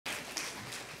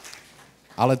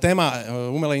Ale téma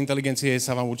umelej inteligencie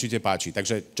sa vám určite páči,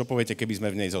 takže čo poviete, keby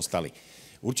sme v nej zostali?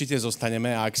 Určite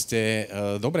zostaneme, a ak ste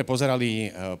dobre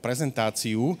pozerali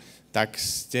prezentáciu, tak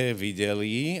ste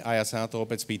videli, a ja sa na to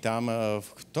opäť spýtam, v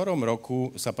ktorom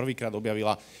roku sa prvýkrát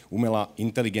objavila umelá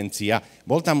inteligencia.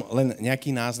 Bol tam len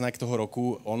nejaký náznak toho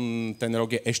roku, ten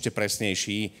rok je ešte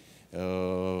presnejší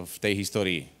v tej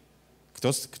histórii.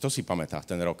 Kto si pamätá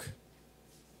ten rok?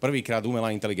 Prvýkrát umelá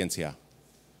inteligencia.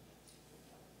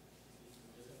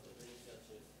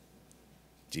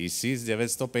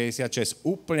 1956,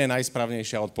 úplne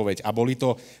najsprávnejšia odpoveď. A boli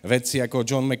to vedci ako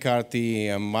John McCarthy,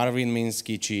 Marvin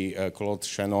Minsky či Claude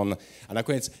Shannon. A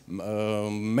nakoniec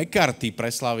McCarthy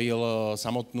preslavil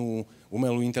samotnú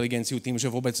umelú inteligenciu tým, že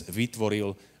vôbec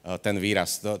vytvoril ten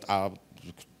výraz. A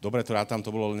dobre to rátam,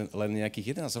 to bolo len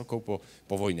nejakých 11 rokov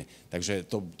po vojne.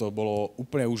 Takže to bolo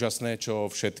úplne úžasné,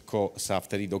 čo všetko sa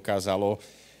vtedy dokázalo.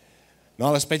 No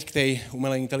ale späť k tej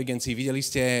umelej inteligencii. Videli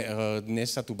ste,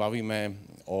 dnes sa tu bavíme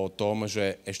o tom,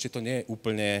 že ešte to nie je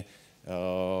úplne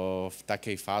v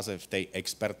takej fáze, v tej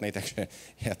expertnej, takže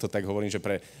ja to tak hovorím, že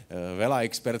pre veľa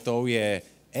expertov je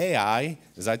AI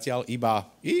zatiaľ iba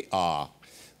IA.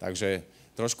 Takže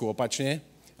trošku opačne,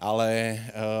 ale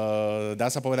dá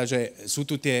sa povedať, že sú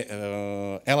tu tie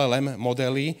LLM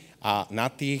modely a na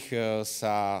tých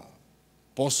sa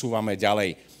posúvame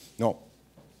ďalej. No,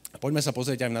 poďme sa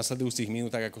pozrieť aj v nasledujúcich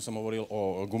minútach, ako som hovoril,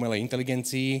 o umelej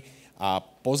inteligencii a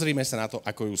pozrime sa na to,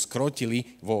 ako ju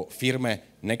skrotili vo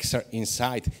firme Nexer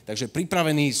Insight. Takže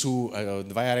pripravení sú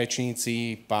dvaja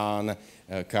rečníci, pán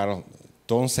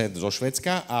Tönseth zo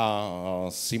Švédska a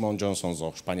Simon Jönsson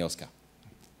zo Španielska.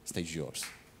 Stage yours.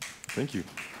 Thank you.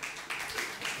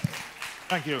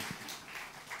 Thank you.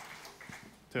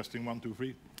 Testing 1, 2,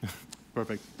 3.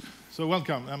 Perfect. So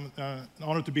welcome. I'm an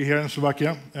honor to be here in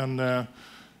Slovakia and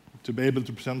to be able to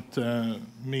present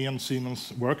me and Simon's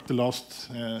work the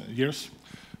last years.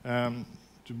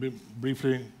 To be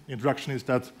briefly, introduction is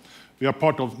that we are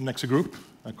part of Nexer Group,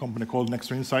 a company called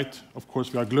Nexer Insight. Of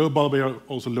course, we are global, we are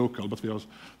also local, but we are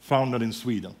founded in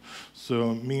Sweden.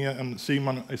 So me and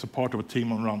Simon is a part of a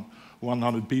team of around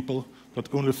 100 people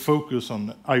that only focus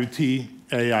on IoT,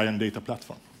 AI, and data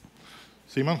platform.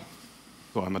 Simon?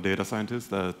 So I'm a data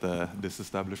scientist at this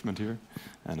establishment here,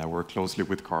 and I work closely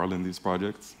with Carl in these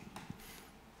projects.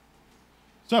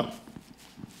 So,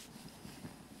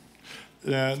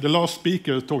 the last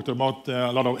speaker talked about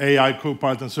a lot of AI,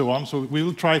 Copilot, and so on. So we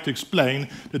will try to explain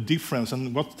the difference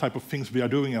and what type of things we are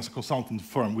doing as a consultant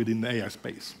firm within the AI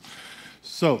space.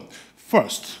 So,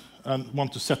 first, I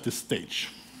want to set the stage.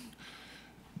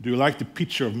 Do you like the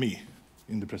picture of me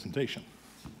in the presentation?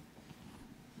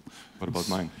 What about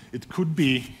mine? It could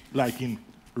be like in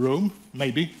Rome,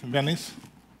 maybe, Venice,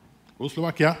 or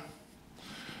Slovakia.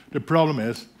 The problem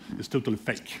is, it's totally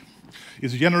fake.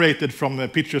 It's generated from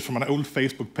pictures from an old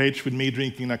Facebook page with me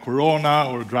drinking a Corona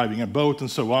or driving a boat and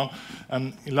so on.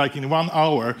 And like in 1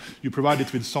 hour, you provide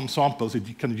it with some samples,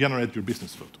 it can generate your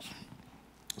business photos.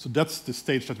 So that's the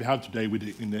stage that we have today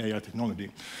in the AI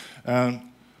technology. And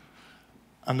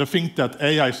I think that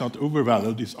AI is not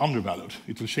overvalued, it's undervalued.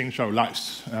 It will change our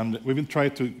lives. And we will try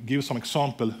to give some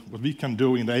example what we can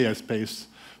do in the AI space,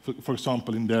 for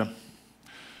example, in the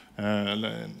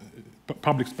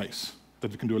public space,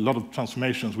 that we can do a lot of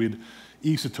transformations with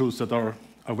easy tools that are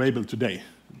available today,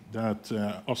 that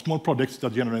are small projects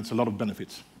that generates a lot of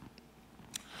benefits.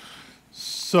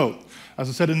 So, as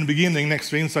I said in the beginning,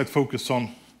 Nexer Insight focus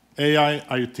on AI,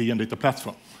 IoT, and data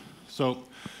platform. So,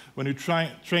 when you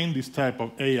train this type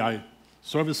of AI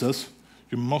services,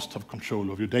 you must have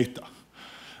control of your data.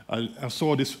 I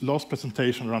saw this last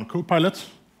presentation around Copilot.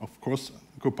 Of course,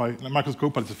 Microsoft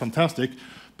Copilot is fantastic,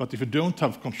 but if you don't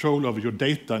have control over your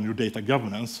data and your data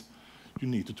governance, you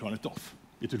need to turn it off.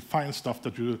 It will find stuff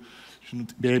that you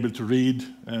shouldn't be able to read,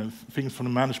 things from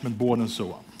the management board and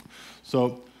so on.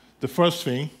 So the first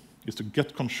thing is to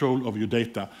get control of your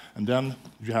data, and then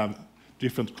you have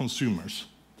different consumers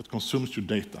that consumes your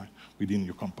data within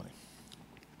your company.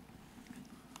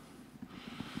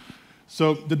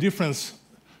 So the difference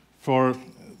for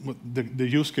the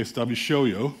use case that I will show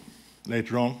you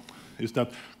later on is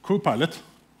that Copilot,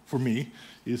 for me,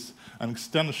 is an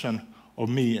extension of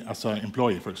me as an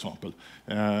employee, for example.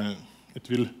 It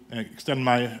will extend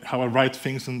how I write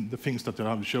things and the things that I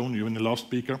have shown you in the last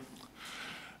speaker.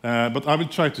 But I will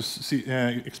try to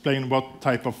explain what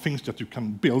type of things that you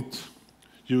can build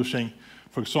using,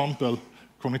 for example,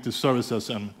 cognitive services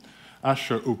and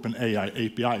Azure OpenAI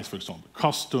APIs, for example,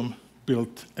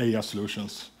 custom-built AI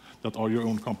solutions that are your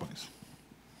own companies.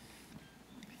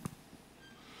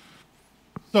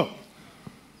 So,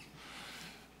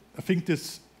 I think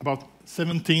this about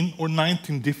 17 or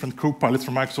 19 different co-pilots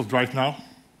from Microsoft right now.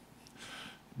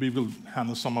 We will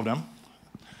handle some of them.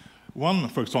 One,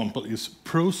 for example, is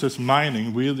process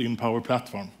mining within Power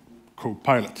Platform,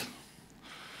 co-pilot.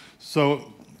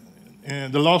 So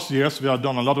in the last years, we have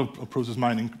done a lot of process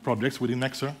mining projects within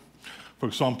Nexer. For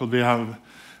example, we have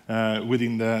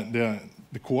within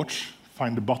the courts,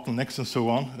 find the bottlenecks and so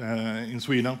on in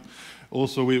Sweden.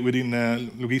 Also within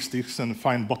logistics and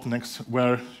find bottlenecks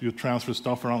where you transfer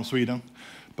stuff around Sweden.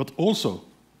 But also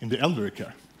in the elderly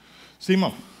care.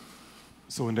 Simon?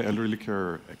 So in the elderly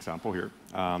care example here,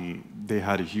 they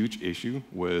had a huge issue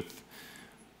with,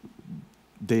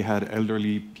 they had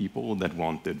elderly people that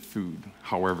wanted food.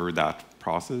 However, that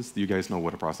process, do you guys know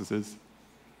what a process is?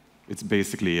 It's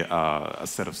basically a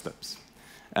set of steps.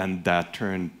 And that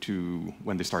turned to,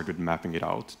 when they started mapping it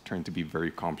out, turned to be very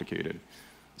complicated.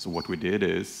 So what we did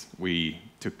is we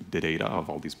took the data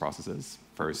of all these processes.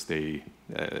 First, they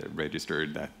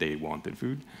registered that they wanted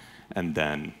food, and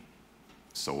then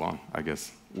so on, I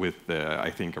guess, with,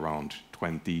 I think, around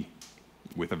 20,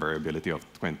 with a variability of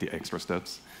 20 extra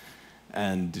steps.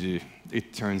 And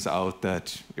it turns out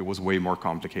that it was way more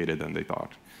complicated than they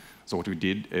thought. So what we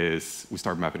did is we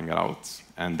started mapping it out,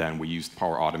 and then we used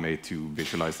Power Automate to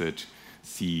visualize it,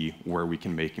 see where we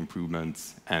can make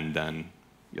improvements, and then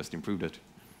just improved it.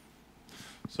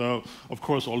 So, of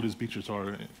course, all these pictures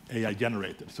are AI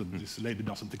generated, so this lady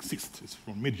doesn't exist. It's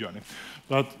from Midjourney.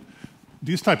 But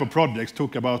these type of projects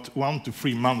took about 1 to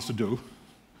 3 months to do.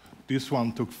 This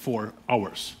one took 4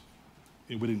 hours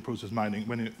within process mining,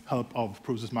 when you help of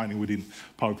process mining within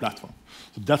Power Platform.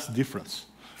 So that's the difference,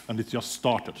 and it just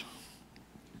started.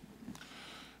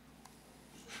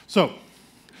 So,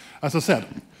 as I said,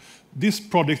 these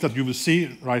projects that you will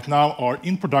see right now are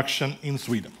in production in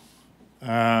Sweden.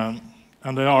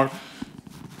 And they are,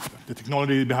 the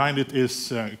technology behind it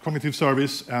is cognitive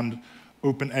service and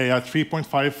OpenAI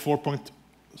 3.5,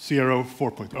 4.0,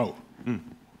 4.0.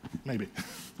 Maybe.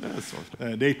 Yeah, sort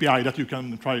of. The API that you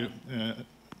can try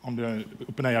on the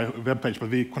OpenAI webpage,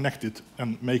 but we connect it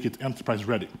and make it enterprise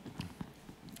ready.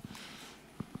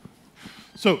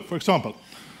 So, for example,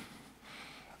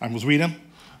 I'm from Sweden.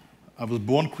 I was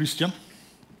born Christian.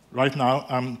 Right now,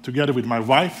 I'm together with my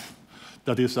wife,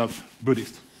 that is a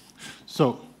Buddhist.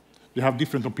 So, we have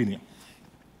different opinion.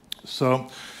 So,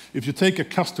 if you take a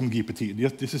custom GPT,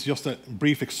 this is just a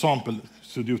brief example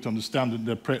so you to understand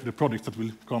the projects that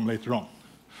will come later on.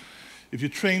 If you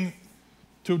train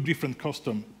 2 different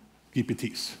custom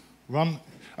GPTs, one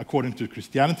according to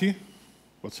Christianity,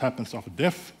 what happens after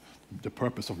death, the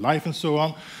purpose of life and so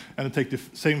on, and you take the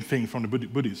same thing from the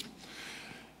Buddhism,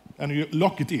 and you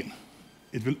lock it in,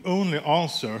 it will only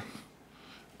answer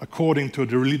according to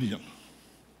the religion.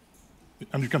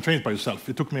 And you can train it by yourself.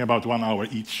 It took me about 1 hour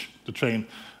each to train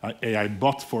an AI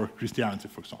bot for Christianity,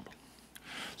 for example.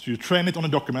 So you train it on the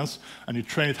documents, and you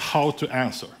train it how to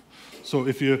answer. So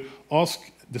if you ask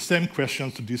the same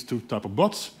questions to these 2 type of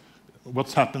bots,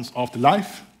 what happens after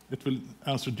life, it will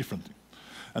answer differently.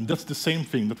 And that's the same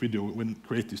thing that we do when we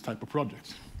create these type of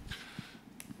projects.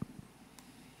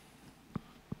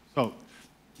 So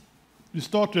we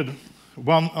started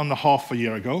 1.5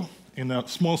 years ago in a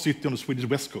small city on the Swedish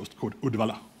west coast called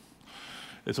Umelá.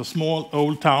 It's a small,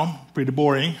 old town, pretty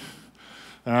boring,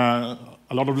 a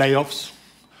lot of layoffs.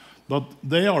 But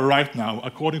they are right now,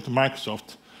 according to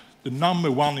Microsoft, the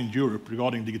 #1 in Europe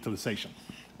regarding digitalization.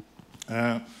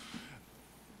 And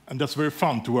that's very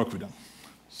fun to work with them.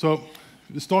 So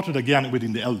we started again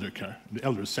within the elder care, the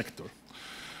elder sector.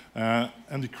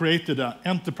 And we created an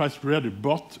enterprise-ready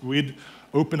bot with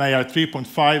OpenAI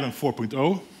 3.5 and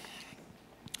 4.0.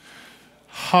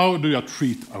 How do you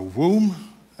treat a womb,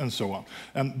 and so on.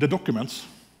 And the documents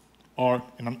are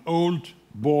in an old,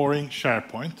 boring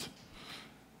SharePoint,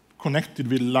 connected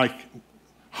with like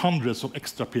hundreds of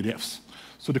extra PDFs.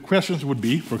 So the questions would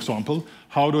be, for example,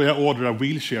 how do I order a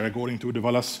wheelchair according to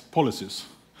Udevala's policies?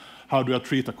 How do I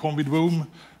treat a COVID womb,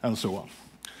 and so on.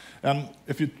 And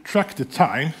if you track the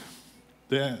time,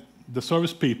 the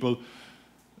service people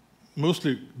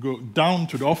mostly go down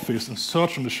to the office and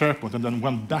search on the SharePoint and then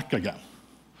went back again.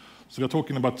 So we're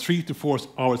talking about 3 to 4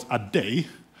 hours a day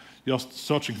just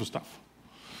searching for stuff.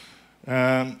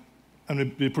 And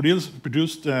we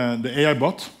produced the AI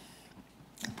bot,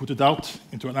 put it out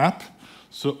into an app,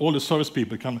 so all the service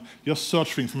people can just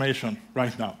search for information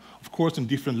right now. Of course, in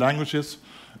different languages,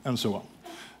 and so on.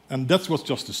 And that was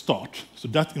just the start. So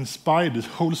that inspired the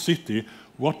whole city,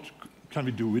 what can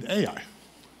we do with AI?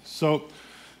 So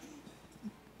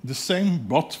the same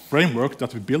bot framework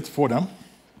that we built for them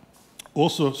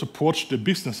also supports the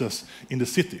businesses in the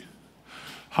city.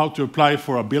 How to apply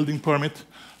for a building permit,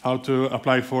 how to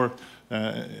apply for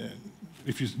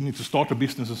if you need to start a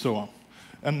business and so on.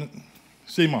 And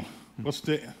Simon, what's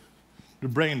the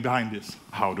brain behind this?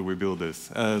 How do we build this?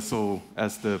 So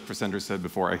as the presenter said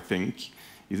before, I think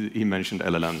he mentioned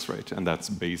LLMs, right? And that's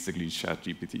basically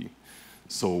ChatGPT.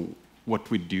 So what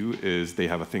we do is they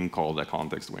have a thing called a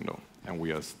context window, and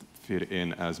we just fit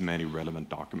in as many relevant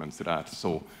documents to that.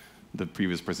 So the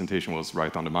previous presentation was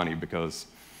right on the money because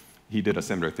he did a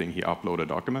similar thing. He uploaded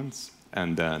documents,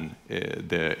 and then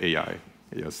the AI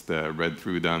just read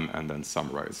through them and then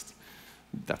summarized.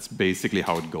 That's basically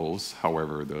how it goes.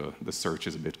 However, the search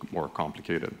is a bit more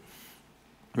complicated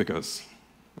because,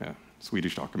 yeah,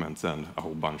 Swedish documents and a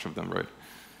whole bunch of them, right?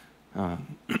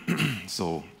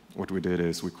 So what we did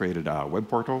is we created a web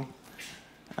portal,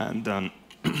 and then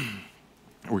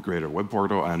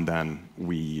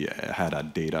we had a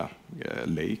data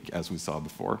lake, as we saw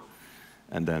before.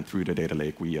 And then through the data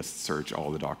lake, we just search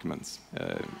all the documents.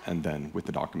 And then with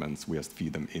the documents, we just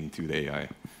feed them into the AI.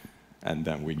 And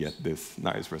then we get this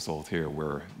nice result here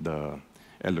where the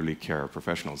elderly care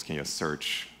professionals can just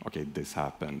search, okay, this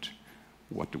happened,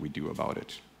 what do we do about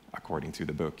it, according to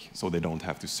the book. So they don't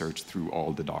have to search through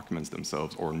all the documents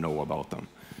themselves or know about them,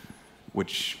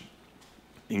 which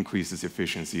increases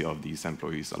efficiency of these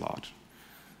employees a lot.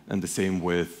 And the same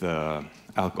with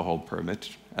alcohol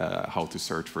permit, how to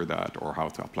search for that or how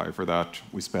to apply for that.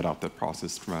 We sped up that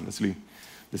process tremendously.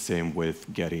 The same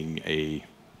with getting a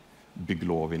big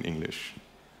law in English.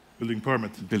 Building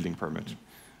permit. Building permit.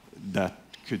 That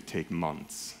could take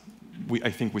months.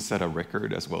 I think we set a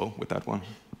record as well with that one.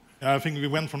 I think we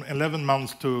went from 11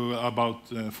 months to about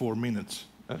 4 minutes.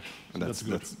 And that's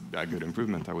a good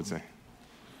improvement, I would say.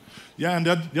 Yeah, and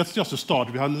that's just a start.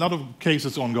 We have a lot of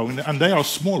cases ongoing, and they are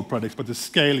small projects, but they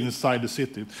scale inside the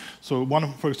city. So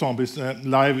one, for example, is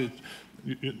live.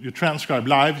 You transcribe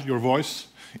live your voice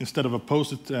instead of a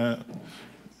post-it,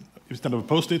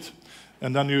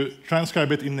 and then you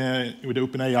transcribe it with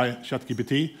OpenAI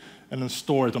ChatGPT, and then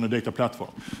store it on a data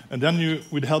platform. And then you,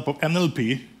 with the help of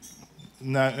NLP,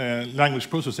 language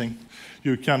processing,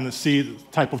 you can see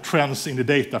type of trends in the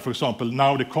data. For example,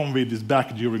 now the COVID is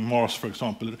back during Mars, for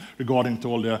example, regarding to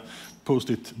all the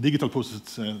digital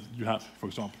post-its you have, for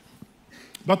example.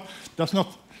 But that's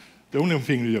not the only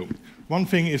thing you do. One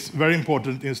thing is very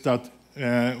important is that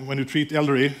when you treat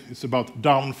elderly, it's about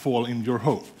downfall in your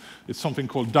home. It's something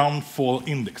called downfall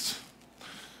index.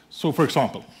 So, for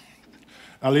example,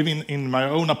 I live in my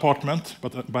own apartment,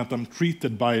 but I'm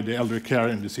treated by the elderly care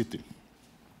in the city.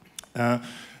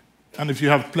 And if you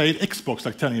have played Xbox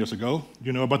like 10 years ago,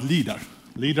 you know about LIDAR.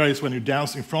 LIDAR is when you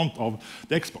dance in front of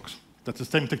the Xbox. That's the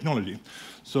same technology.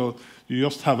 So you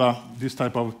just have this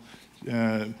type of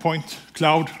point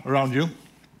cloud around you,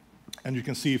 and you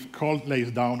can see if Carl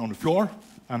lays down on the floor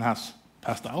and has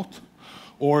passed out,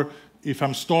 or if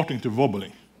I'm starting to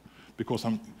wobbling because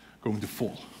I'm going to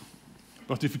fall.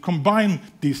 But if you combine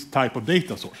these type of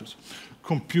data sources,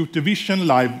 computer vision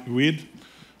live with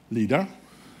LIDAR,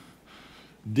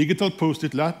 digital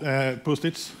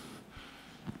post-its,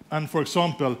 and, for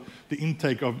example, the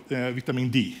intake of vitamin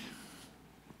D.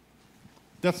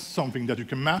 That's something that you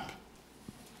can map,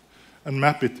 and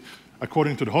map it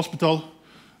according to the hospital,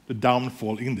 the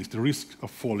downfall index, the risk of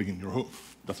falling in your home.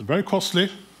 That's very costly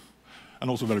and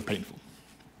also very painful.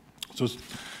 So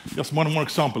just one more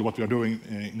example of what we are doing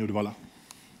in Uddevalla.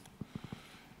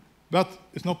 But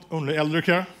it's not only elder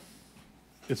care,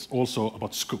 it's also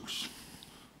about schools.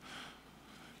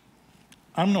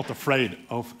 I'm not afraid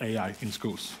of AI in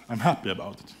schools. I'm happy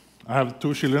about it. I have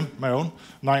 2 children, my own,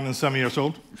 9 and 7 years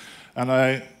old, and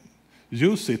I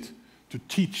use it to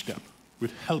teach them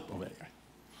with help of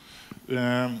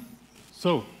AI.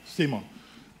 So, Simon,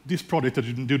 this project that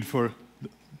you did for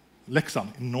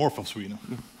Leksand in north of Sweden.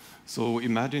 So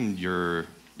imagine you're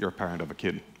a parent of a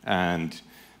kid, and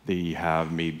they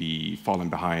have maybe fallen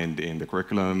behind in the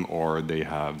curriculum, or they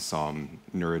have some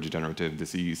neurodegenerative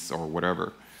disease or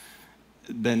whatever.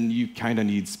 Then you kind of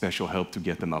need special help to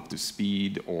get them up to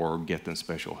speed or get them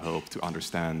special help to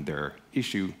understand their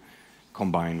issue,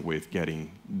 combined with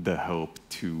getting the help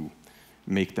to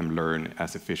make them learn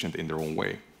as efficient in their own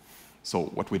way. So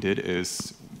what we did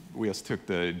is we just took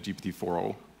the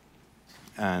GPT-4o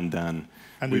and then...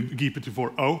 And the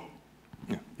GPT-4o?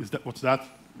 Yeah. What's that?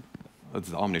 It's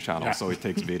the omni-channel, yeah. So it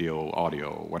takes video,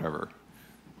 audio, whatever,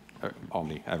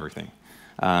 omni, everything.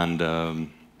 And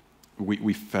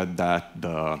we fed that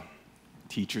the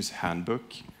teacher's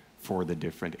handbook for the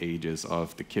different ages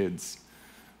of the kids.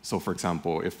 So for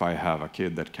example, if I have a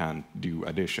kid that can't do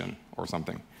addition or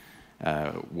something,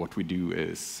 what we do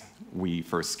is we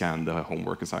first scan the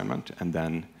homework assignment, and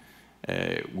then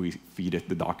we feed it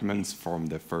the documents from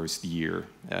the first year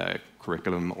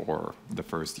curriculum or the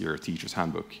first year teacher's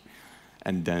handbook.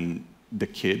 And then the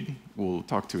kid will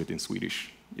talk to it in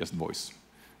Swedish, just voice,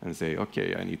 and say,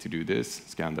 okay, I need to do this,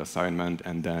 scan the assignment,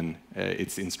 and then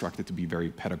it's instructed to be very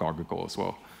pedagogical as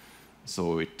well.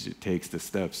 So it takes the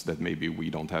steps that maybe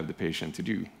we don't have the patience to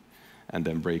do, and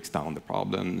then breaks down the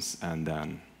problems, and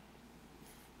then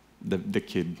the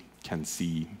kid can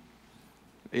see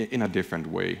in a different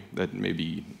way that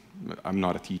maybe, I'm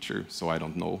not a teacher, so I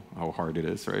don't know how hard it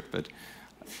is, right? But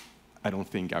I don't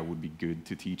think I would be good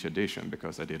to teach addition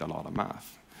because I did a lot of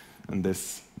math. And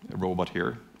this robot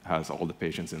here has all the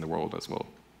patience in the world as well.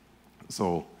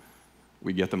 So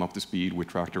we get them up to speed, we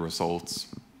track the results.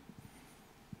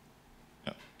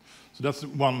 Yeah. So that's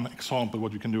one example of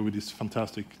what you can do with this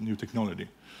fantastic new technology,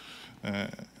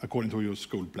 according to your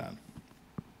school plan.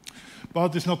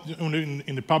 But it's not only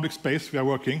in the public space we are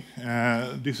working.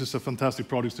 This is a fantastic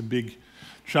project, a big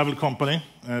travel company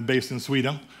based in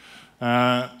Sweden.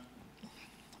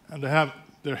 And they have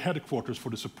their headquarters for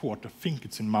the support. I think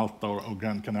it's in Malta or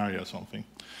Gran Canaria or something.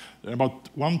 There are about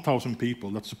 1,000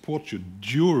 people that support you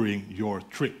during your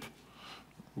trip.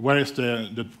 Where is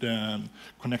the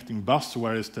connecting bus?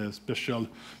 Where is the special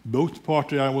boat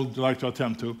party I would like to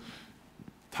attend to?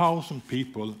 1,000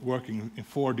 people working in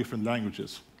 4 different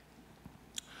languages.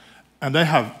 And they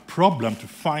have problem to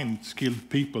find skilled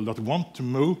people that want to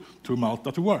move to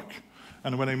Malta to work.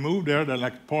 And when they move there, they're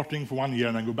like partying for 1 year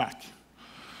and then go back.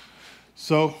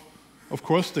 So, of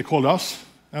course, they called us,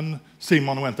 and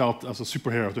Simon went out as a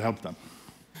superhero to help them.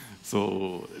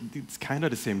 So it's kind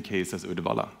of the same case as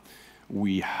Uddevalla.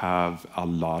 We have a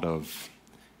lot of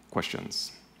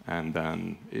questions, and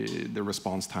then the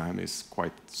response time is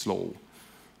quite slow.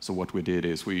 So what we did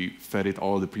is we fed it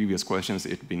all the previous questions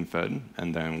it been fed,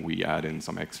 and then we add in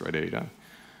some extra data.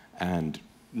 And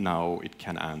now it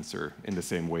can answer in the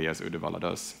same way as Uddevalla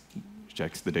does.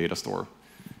 Checks the data store,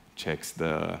 checks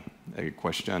the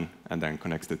question, and then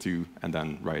connects the two, and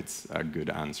then writes a good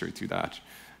answer to that.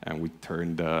 And we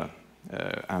turn the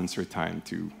answer time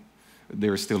to,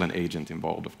 there is still an agent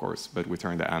involved, of course, but we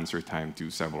turn the answer time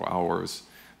to several hours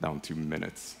down to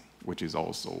minutes, which is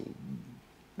also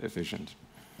efficient.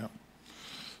 Yeah.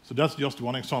 So that's just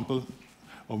one example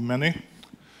of many.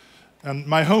 And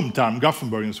my hometown,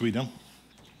 Gothenburg in Sweden,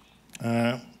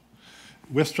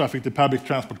 West Traffic, the public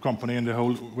transport company in the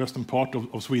whole western part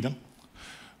of Sweden,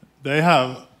 they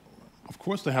have, of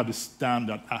course, they have this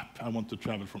standard app. I want to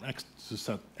travel from X to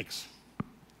Z X.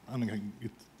 I'm going to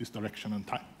get this direction and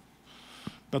time.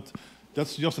 But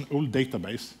that's just an old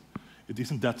database. It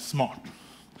isn't that smart.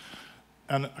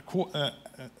 And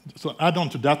so add on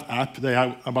to that app, they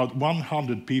have about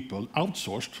 100 people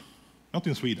outsourced, not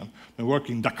in Sweden, they work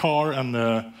in Dakar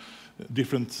and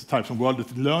different types of world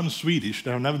that learn Swedish.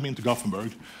 They have never been to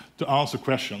Gothenburg to answer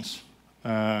questions.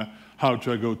 How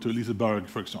do I go to Liseberg,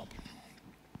 for example?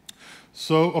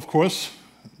 So, of course,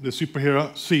 the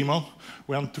superhero Simon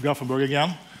went to Gothenburg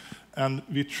again, and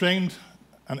we trained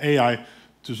an AI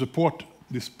to support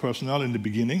this personnel in the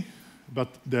beginning, but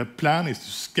the plan is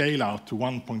to scale out to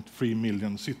 1.3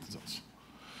 million citizens.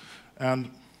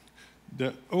 And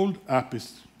the old app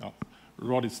is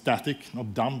rather static,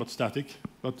 not dumb, but static.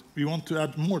 But we want to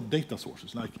add more data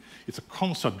sources, like it's a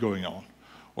concert going on,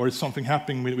 or it's something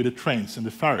happening with the trains and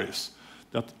the ferries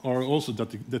that are also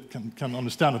that can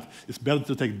understand that it's better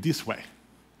to take this way,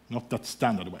 not that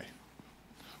standard way.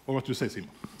 Or what do you say, Simon?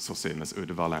 So same as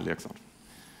Uddevalla and Leksand.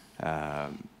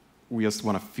 We just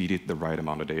want to feed it the right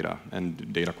amount of data,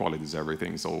 and data quality is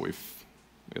everything. So if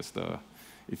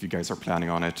you guys are planning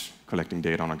on it, collecting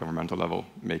data on a governmental level,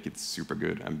 make it super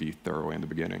good and be thorough in the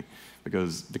beginning.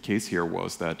 Because the case here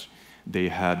was that they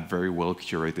had very well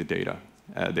curated data.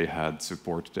 They had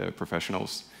support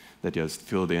professionals that just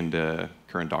filled in the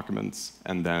current documents,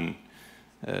 and then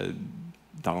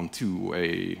down to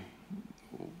a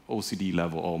OCD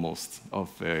level almost of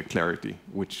clarity,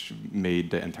 which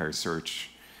made the entire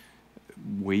search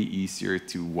way easier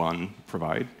to, one,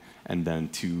 provide, and then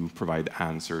to provide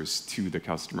answers to the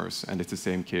customers. And it's the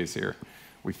same case here.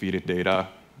 We feed it data,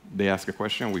 they ask a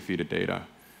question, we feed it data,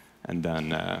 and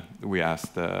then we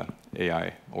ask the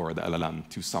AI or the LLM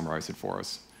to summarize it for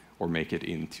us or make it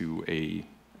into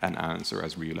an answer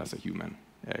as real as a human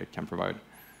can provide.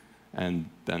 And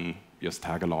then just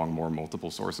tag along more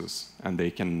multiple sources, and they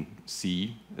can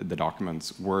see the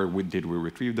documents. Where did we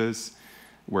retrieve this?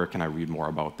 Where can I read more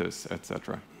about this,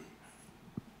 etc.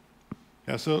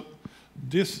 Yeah, so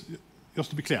this,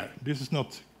 just to be clear, this is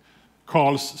not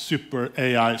Carl's super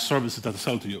AI services that I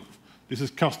sell to you. This is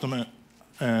customer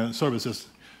services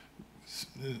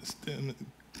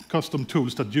custom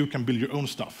tools that you can build your own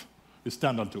stuff with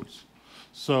standard tools.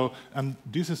 So, and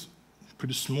this is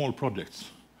pretty small projects,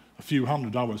 a few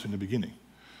hundred hours in the beginning,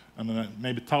 and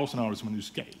maybe 1,000 hours when you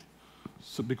scale.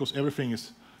 So because everything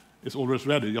is always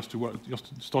ready just to work,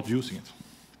 just to start using it.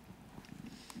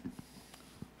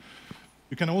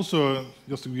 You can also,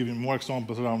 just to give you more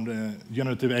examples around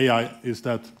generative AI, is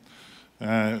that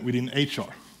within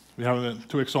HR. We have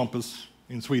 2 examples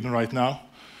in Sweden right now.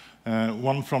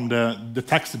 One from the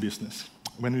taxi business.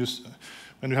 When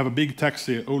you have a big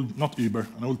taxi, not Uber,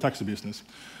 an old taxi business,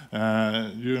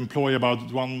 you employ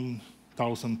about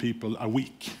 1,000 people a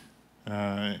week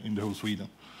in the whole Sweden.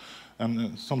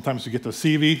 And sometimes you get a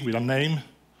CV with a name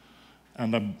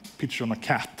and a picture on a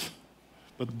cat.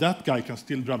 But that guy can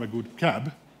still drive a good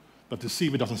cab, but the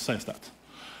CV doesn't say that.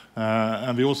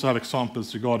 And we also have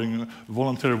examples regarding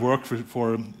voluntary work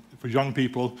for young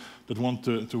people that want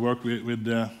to work with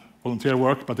volunteer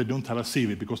work, but they don't have a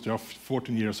CV because they are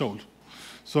 14 years old.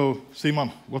 So,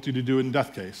 Simon, what did you do in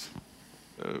that case?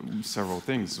 Several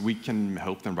things. We can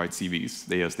help them write CVs.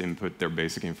 They just input their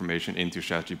basic information into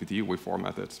ChatGPT. We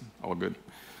format it. All good.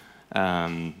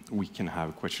 We can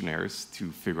have questionnaires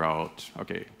to figure out,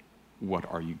 okay, what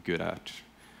are you good at?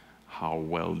 How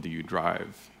well do you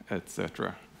drive,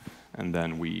 etc. And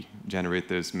then we generate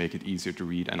this, make it easier to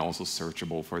read, and also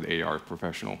searchable for the AR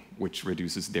professional, which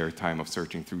reduces their time of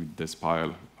searching through this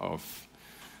pile of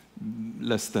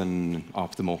less than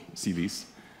optimal CVs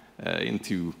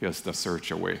into just a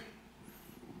search away.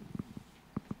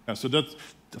 Yeah, so that's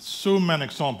so many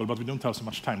examples, but we don't have so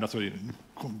much time. That's why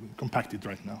we compact it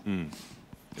right now.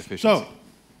 Efficiency. So,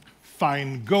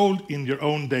 find gold in your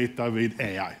own data with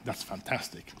AI. That's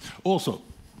fantastic. Also,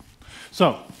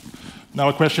 so now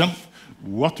a question.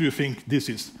 What do you think this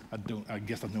is? I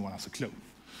guess that no one has a clue.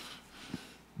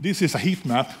 This is a heat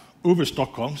map over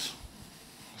Stockholm.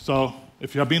 So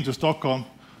if you have been to Stockholm,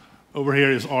 over here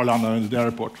is Arlanda and the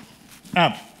airport.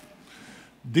 And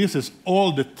this is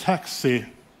all the taxi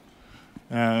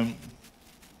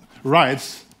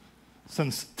rides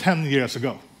since 10 years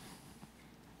ago.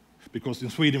 Because in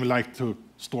Sweden we like to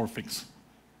store things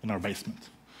in our basement.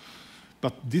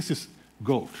 But this is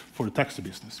gold for the taxi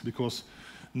business, because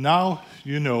now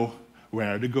you know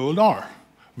where the gold are.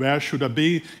 Where should I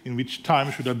be, in which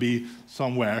time should I be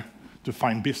somewhere to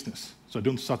find business. So I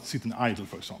don't start sitting idle,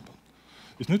 for example.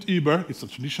 It's not Uber, it's a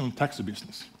traditional taxi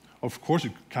business. Of course,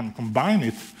 you can combine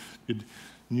it with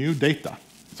new data.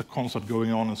 It's a concert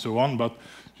going on and so on, but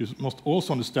you must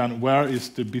also understand where is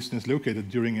the business located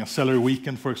during a salary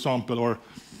weekend, for example, or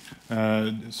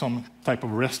some type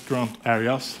of restaurant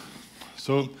areas.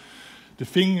 So the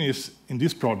thing is, in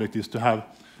this project, is to have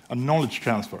a knowledge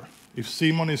transfer. If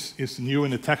Simon is new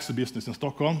in the taxi business in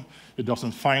Stockholm, he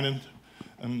doesn't find it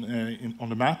on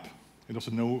the map, he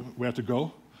doesn't know where to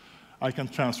go, I can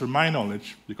transfer my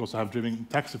knowledge, because I have driven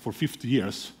taxi for 50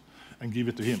 years, and give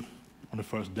it to him on the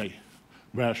first day.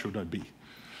 Where should I be?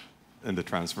 And the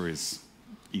transfer is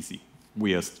easy.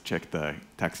 We just check the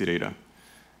taxi data.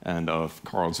 And of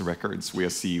Carl's records, we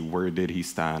just see where did he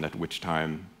stand at which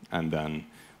time, and then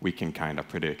we can kind of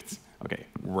predict, okay,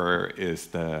 where is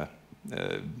the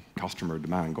customer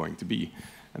demand going to be?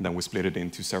 And then we split it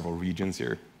into several regions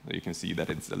here. You can see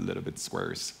that it's a little bit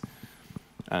squares.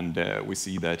 And we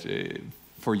see that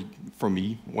for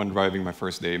me, when driving my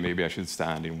first day, maybe I should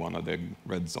stand in one of the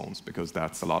red zones, because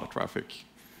that's a lot of traffic.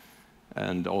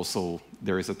 And also,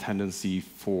 there is a tendency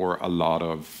for a lot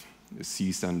of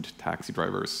seasoned taxi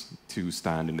drivers to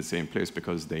stand in the same place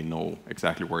because they know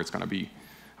exactly where it's going to be.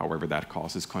 However, that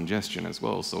causes congestion as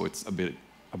well. So it's a bit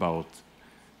about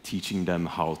teaching them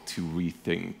how to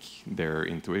rethink their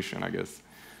intuition, I guess.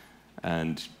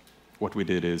 And what we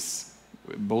did is,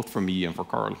 both for me and for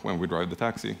Carl, when we drive the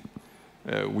taxi,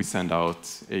 we send out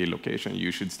a location.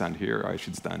 You should stand here, I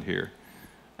should stand here.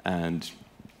 And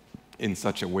in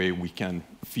such a way, we can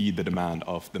feed the demand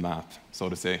of the map, so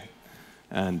to say,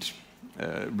 and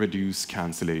reduce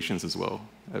cancellations as well,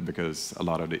 because a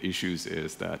lot of the issues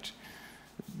is that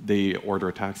they order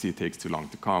a taxi, it takes too long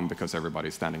to come because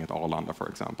everybody's standing at Arlanda, for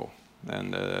example,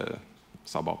 and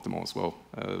suboptimal as well,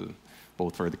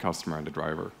 both for the customer and the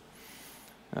driver.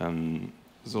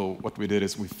 So what we did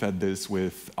is we fed this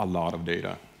with a lot of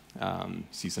data.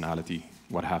 Seasonality,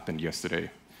 what happened yesterday,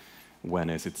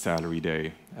 when is it salary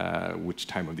day, which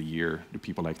time of the year do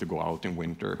people like to go out in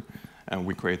winter, and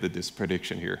we created this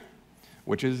prediction here,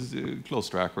 which is close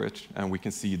to accurate, and we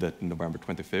can see that November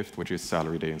 25th, which is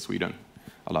salary day in Sweden,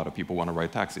 a lot of people want to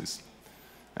ride taxis,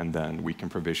 and then we can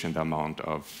provision the amount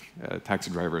of taxi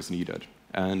drivers needed,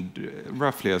 and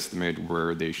roughly estimate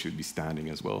where they should be standing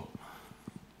as well,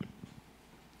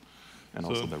 and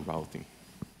so, also the routing.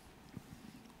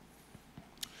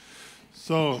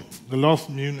 So the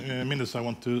last minutes, I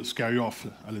want to scare you off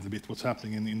a little bit what's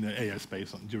happening in the AI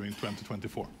space during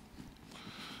 2024.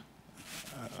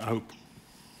 I hope,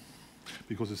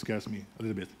 because it scares me a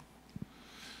little bit.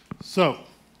 So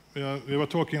we were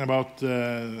talking about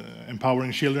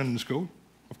empowering children in school,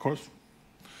 of course.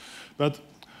 But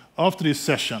after this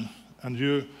session, and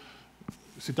you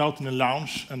sit out in a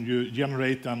lounge and you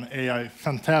generate an AI,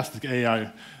 fantastic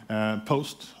AI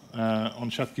post on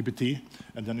ChatGPT,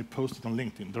 and then you post it on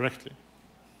LinkedIn directly.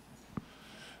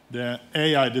 The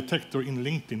AI detector in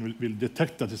LinkedIn will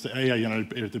detect that it's the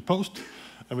AI-generated post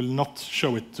and will not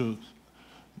show it to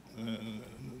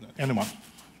anyone,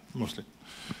 mostly.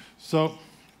 So,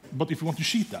 but if you want to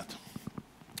cheat that,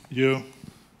 you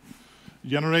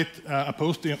generate a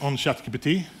post on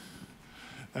ChatGPT,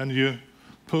 and you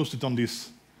post it on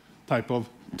this type of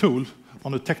tool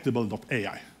on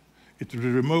detectable.ai. It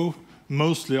will remove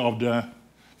mostly of the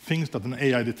things that an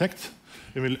AI detects.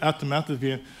 It will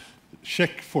automatically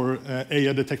check for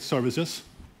AI detect services.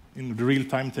 In the real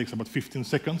time, it takes about 15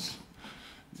 seconds.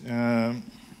 And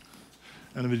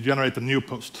it will generate a new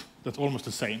post that's almost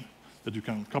the same, that you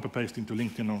can copy-paste into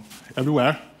LinkedIn or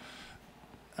everywhere.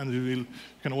 And you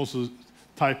can also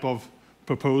type of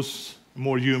propose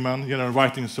more human,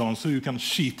 writing so on, so you can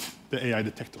cheat the AI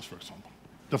detectors, for example.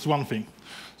 That's one thing.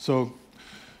 So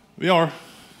we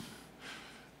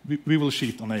will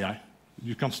cheat on AI.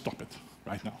 You can't stop it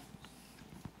right now.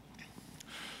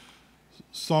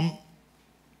 Some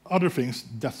other things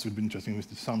that would be interesting with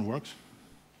the sound works.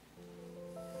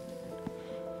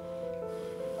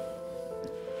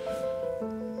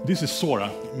 This is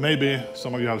Sora. Maybe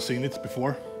some of you have seen it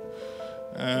before.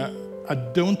 I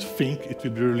don't think it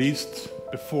will be released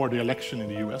before the election in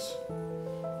the US.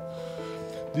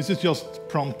 This is just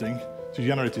prompting to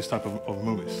generate this type of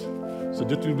movies. So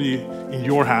that will be in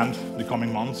your hand the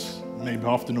coming months, maybe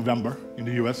after November in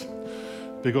the US,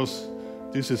 because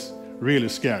this is really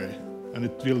scary and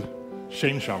it will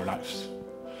change our lives.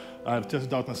 I have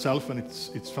tested it out myself, and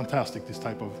it's fantastic, this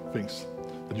type of things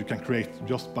that you can create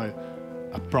just by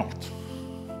a prompt.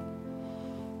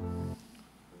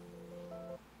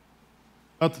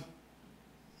 But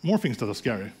more things that are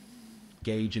scary.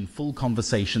 Engage in full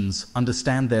conversations,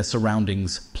 understand their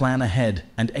surroundings, plan ahead,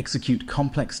 and execute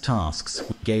complex tasks.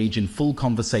 Engage in full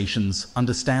conversations,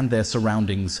 understand their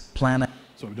surroundings, plan ahead.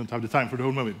 So we don't have the time for the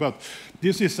whole movie, but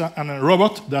this is a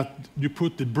robot that you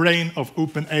put the brain of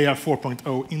OpenAI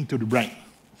 4.0 into the brain.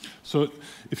 So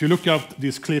if you look at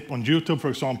this clip on YouTube, for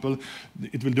example,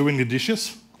 it will doing the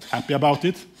dishes, happy about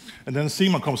it, and then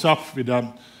Simon comes up with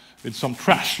some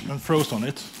trash and throws on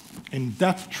it. In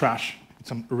that trash,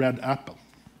 it's a red apple.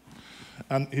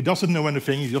 And he doesn't know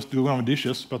anything, he's just doing on the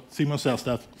dishes, but Simon says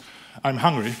that, I'm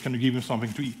hungry, can you give me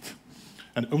something to eat?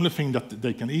 And the only thing that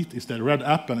they can eat is the red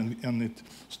apple, and it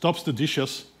stops the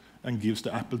dishes and gives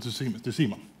the apple to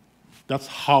Simon. That's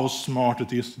how smart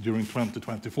it is during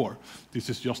 2024. This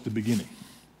is just the beginning.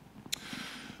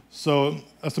 So,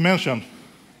 as I mentioned,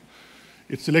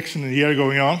 it's election year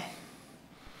going on.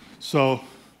 So,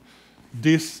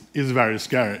 this is very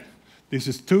scary. This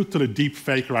is totally deep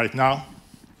fake right now.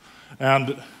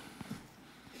 And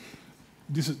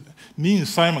me and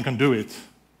Simon can do it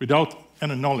without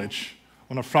any knowledge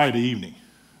on a Friday evening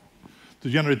to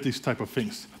generate these type of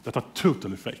things that are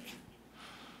totally fake.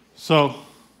 So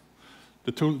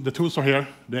the tools are here,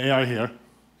 the AI here.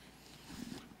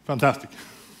 Fantastic.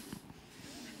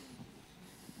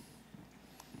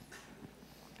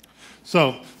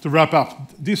 So to wrap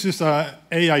up, this is an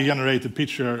AI-generated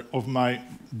picture of my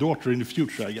daughter in the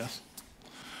future, I guess.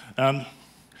 And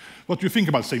what do you think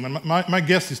about Simon? My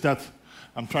guess is that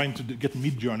I'm trying to get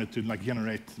Midjourney to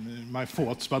generate my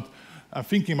thoughts, but I'm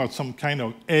thinking about some kind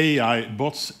of AI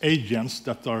bots, agents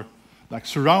that are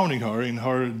surrounding her in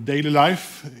her daily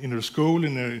life, in her school,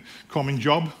 in her coming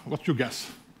job. What's your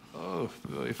guess?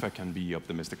 If I can be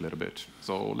optimistic a little bit.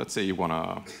 So let's say you want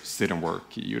to sit and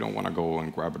work. You don't want to go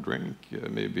and grab a drink.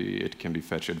 Maybe it can be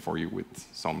fetched for you with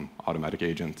some automatic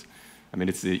agent. I mean,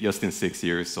 it's just in 6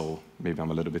 years, so maybe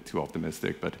I'm a little bit too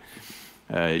optimistic, but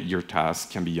your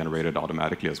task can be generated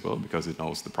automatically as well, because it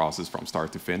knows the process from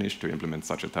start to finish to implement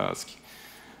such a task.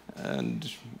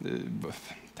 And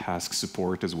task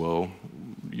support as well.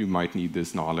 You might need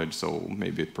this knowledge, so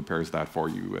maybe it prepares that for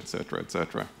you, etc.,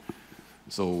 etc.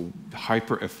 So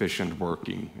hyper-efficient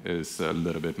working is a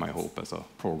little bit my hope as a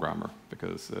programmer,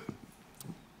 because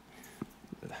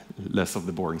less of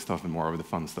the boring stuff and more of the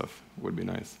fun stuff would be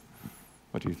nice.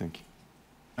 What do you think?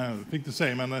 I think the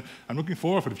same, and I'm looking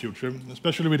forward for the future,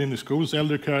 especially within the schools,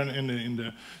 elder care, in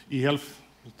the e-health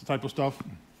type of stuff.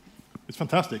 it's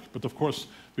fantastic. But of course,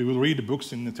 we will read the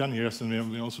books in 10 years, and we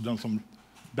have also done some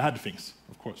bad things,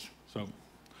 of course. So,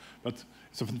 but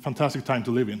it's a fantastic time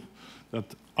to live in that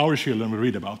our children will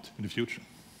read about in the future.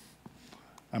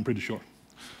 I'm pretty sure.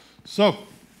 So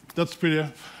that's pretty.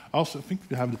 I also think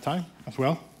we have the time as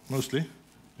well, mostly.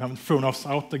 We haven't thrown us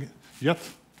out yet.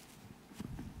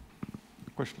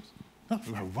 Questions? No,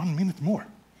 we have 1 minute more.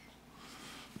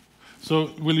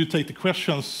 So will you take the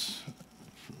questions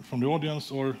from the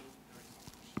audience, or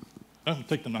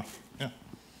take them now? Yeah.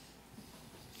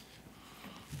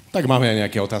 Tak máme aj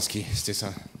nejaké otázky. Ste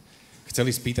sa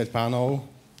chceli spýtať pánov?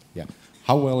 Yeah.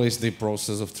 How well is the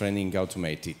process of training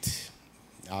automated?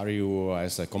 Are you,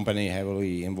 as a company,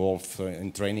 heavily involved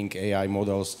in training AI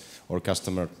models, or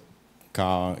customer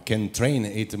can train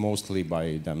it mostly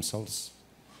by themselves?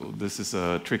 Well, this is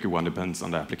a tricky one, depends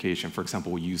on the application. For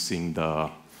example, using the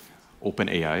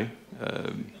OpenAI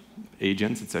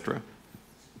agents, etc.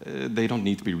 They don't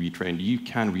need to be retrained. You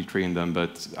can retrain them,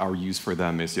 but our use for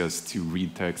them is just to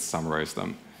read text, summarize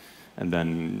them, and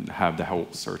then have the whole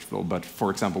search flow. But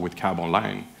for example, with Cab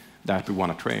Online, that we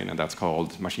want to train, and that's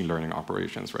called machine learning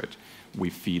operations, right? We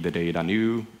feed the data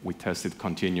new, we test it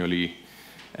continually,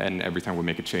 and every time we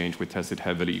make a change, we test it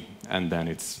heavily, and then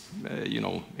it's,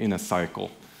 in a cycle.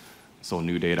 So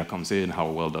new data comes in, how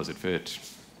well does it fit?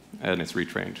 And it's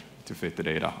retrained to fit the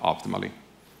data optimally,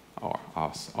 or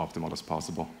as optimal as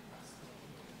possible.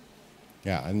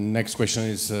 Yeah, and next question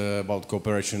is about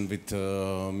cooperation with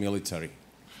military.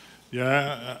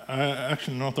 Yeah, I'm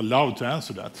actually not allowed to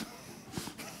answer that.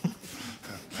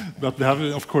 But we have,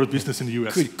 of course, business in the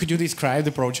US. Could you describe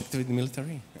the project with the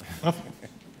military?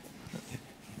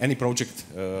 Any project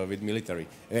with military?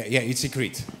 Yeah, it's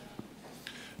secret.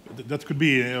 That could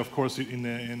be, of course,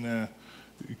 in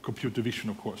computer vision,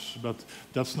 of course. But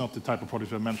that's not the type of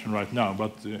project I mentioned right now.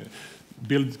 But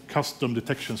build custom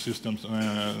detection systems,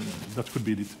 that could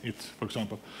be it, for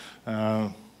example.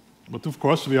 But of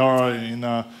course, we are in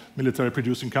a military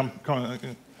producing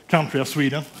country as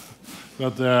Sweden.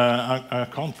 But I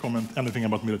can't comment anything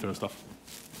about military stuff.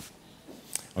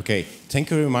 Okay,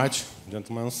 thank you very much,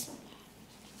 gentlemen.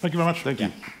 Thank you very much. Thank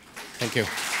you. Thank you.